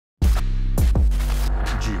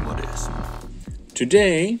Gmodism.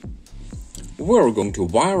 Today we're going to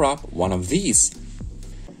wire up one of these.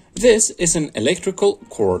 This is an electrical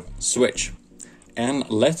cord switch, and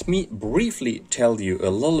let me briefly tell you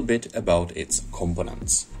a little bit about its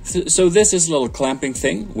components. So this is a little clamping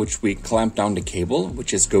thing which we clamp down the cable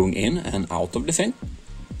which is going in and out of the thing.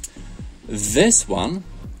 This one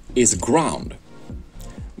is ground,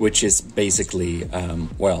 which is basically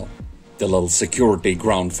the little security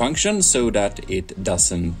ground function, so that it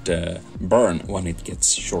doesn't burn when it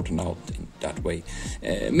gets shortened out in that way.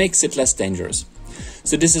 Makes it less dangerous.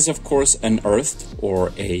 So this is of course an earthed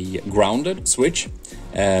or a grounded switch.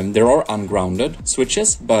 There are ungrounded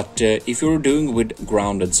switches, but if you're doing with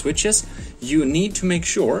grounded switches, you need to make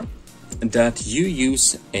sure that you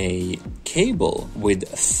use a cable with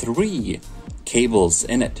 3 cables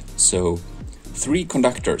in it, so 3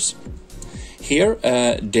 conductors. Here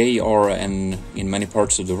they are, in many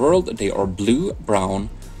parts of the world, they are blue, brown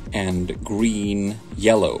and green,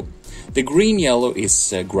 yellow. The green yellow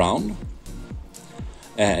is ground,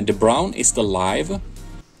 the brown is the live,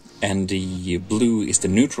 and the blue is the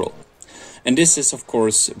neutral. And this is of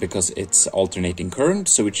course because it's alternating current,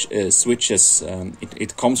 so it switches,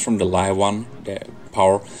 it comes from the live one, the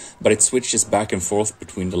power, but it switches back and forth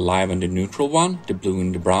between the live and the neutral one, the blue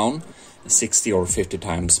and the brown, 60 or 50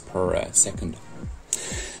 times per second.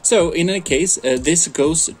 So in any case, this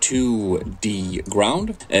goes to the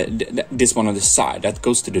ground, this one on the side, that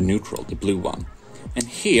goes to the neutral, the blue one. And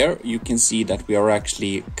here you can see that we are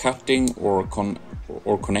actually cutting or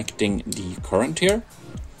connecting the current here.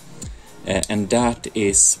 And that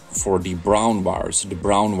is for the brown wire, so the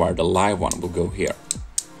brown wire, the live one, will go here.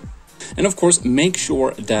 And of course, make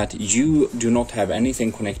sure that you do not have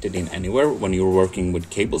anything connected in anywhere when you're working with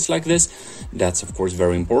cables like this. That's of course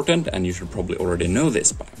very important, and you should probably already know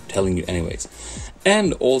this, but I'm telling you anyways.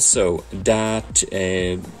 And also that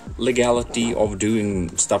legality of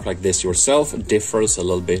doing stuff like this yourself differs a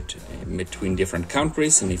little bit between different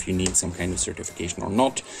countries, and if you need some kind of certification or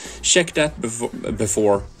not, check that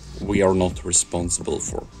before. We are not responsible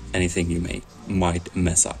for anything you might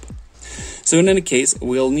mess up. So in any case,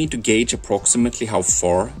 we'll need to gauge approximately how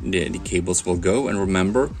far the cables will go. And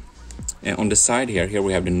remember, on the side here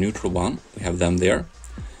we have the neutral one, we have them there.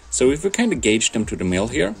 So if we kind of gauge them to the middle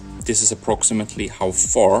here, this is approximately how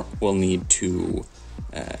far we'll need to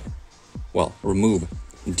remove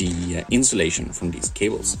the insulation from these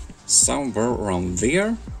cables. Somewhere around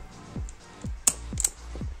there.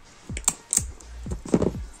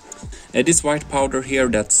 This white powder here,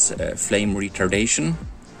 that's flame retardation.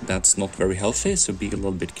 That's not very healthy, so be a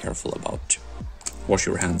little bit careful about. Wash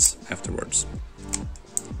your hands afterwards.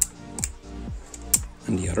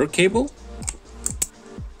 And the other cable.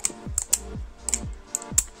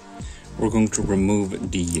 We're going to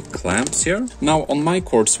remove the clamps here. Now on my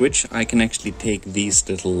cord switch, I can actually take these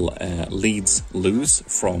little leads loose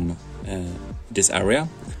from this area.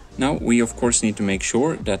 Now we of course need to make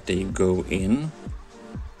sure that they go in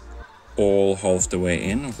all half the way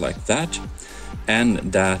in, like that, and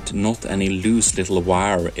that not any loose little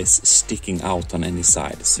wire is sticking out on any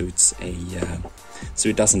side, so it's so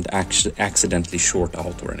it doesn't accidentally short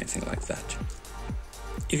out or anything like that.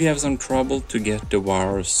 If you have some trouble to get the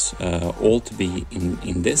wires all to be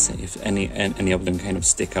in this, if any of them kind of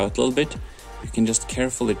stick out a little bit, you can just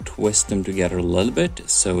carefully twist them together a little bit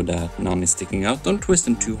so that none is sticking out. Don't twist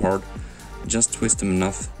them too hard, just twist them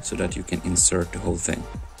enough so that you can insert the whole thing.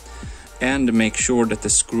 And make sure that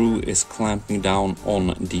the screw is clamping down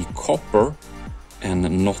on the copper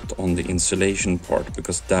and not on the insulation part,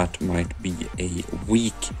 because that might be a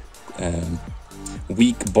weak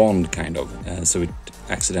bond kind of, so it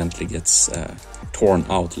accidentally gets torn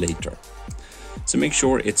out later. So make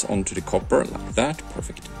sure it's onto the copper like that.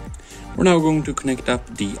 Perfect. We're now going to connect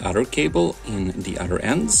up the other cable in the other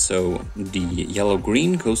end, so the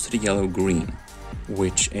yellow-green goes to the yellow-green,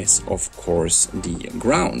 which is of course the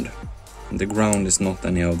ground. The ground is not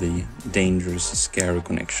any of the dangerous, scary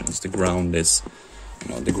connections. The ground is,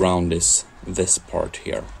 this part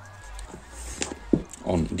here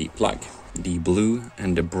on the plug. The blue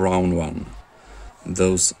and the brown one,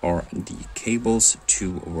 those are the cables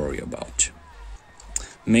to worry about.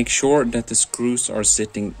 Make sure that the screws are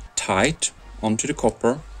sitting tight onto the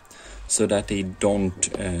copper so that they don't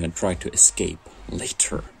try to escape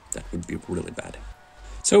later. That would be really bad.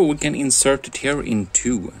 So we can insert it here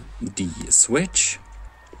into the switch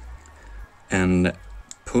and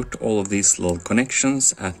put all of these little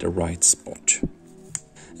connections at the right spot.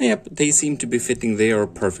 Yep, they seem to be fitting there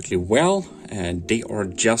perfectly well, and they are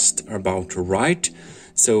just about right.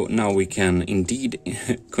 So now we can indeed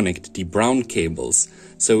connect the brown cables.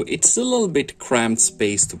 So it's a little bit cramped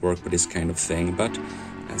space to work with this kind of thing, but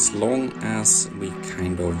as long as we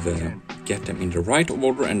kind of get them in the right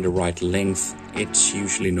order and the right length, it's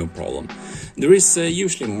usually no problem. There is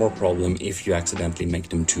usually more problem if you accidentally make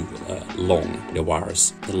them too long, the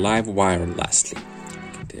wires. The live wire lastly.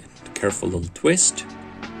 Get a careful little twist.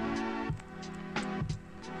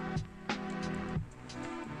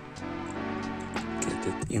 Get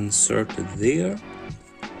it inserted there.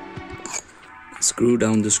 Screw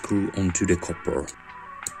down the screw onto the copper.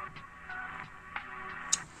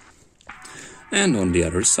 And on the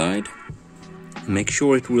other side, make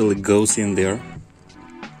sure it really goes in there.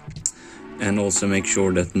 And also make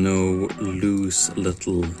sure that no loose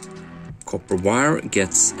little copper wire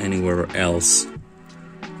gets anywhere else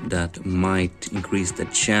that might increase the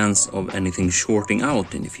chance of anything shorting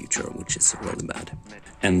out in the future, which is really bad.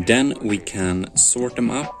 And then we can sort them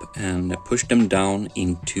up and push them down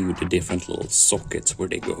into the different little sockets where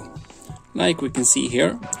they go. Like we can see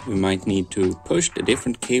here, we might need to push the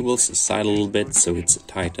different cables aside a little bit so it's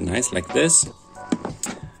tight and nice like this.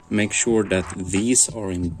 Make sure that these are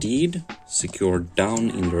indeed secured down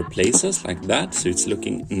in their places like that, so it's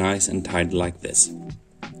looking nice and tight like this.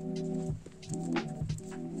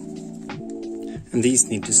 And these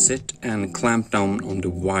need to sit and clamp down on the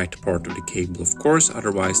white part of the cable, of course,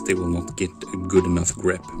 otherwise they will not get a good enough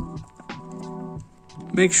grip.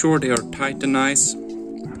 Make sure they are tight and nice.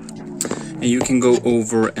 And you can go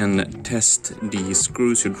over and test the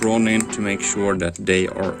screws you've drawn in to make sure that they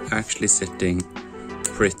are actually sitting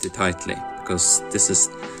pretty tightly, because this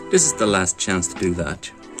is the last chance to do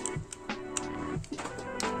that.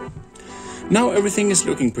 Now everything is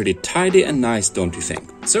looking pretty tidy and nice, don't you think?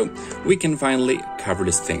 So we can finally cover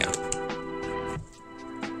this thing up.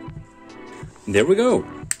 There we go.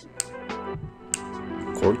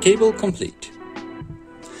 Cord cable complete.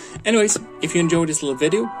 Anyways, if you enjoyed this little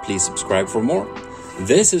video, please subscribe for more.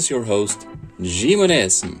 This is your host,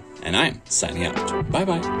 Gmodism, and I'm signing out. Bye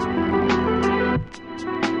bye.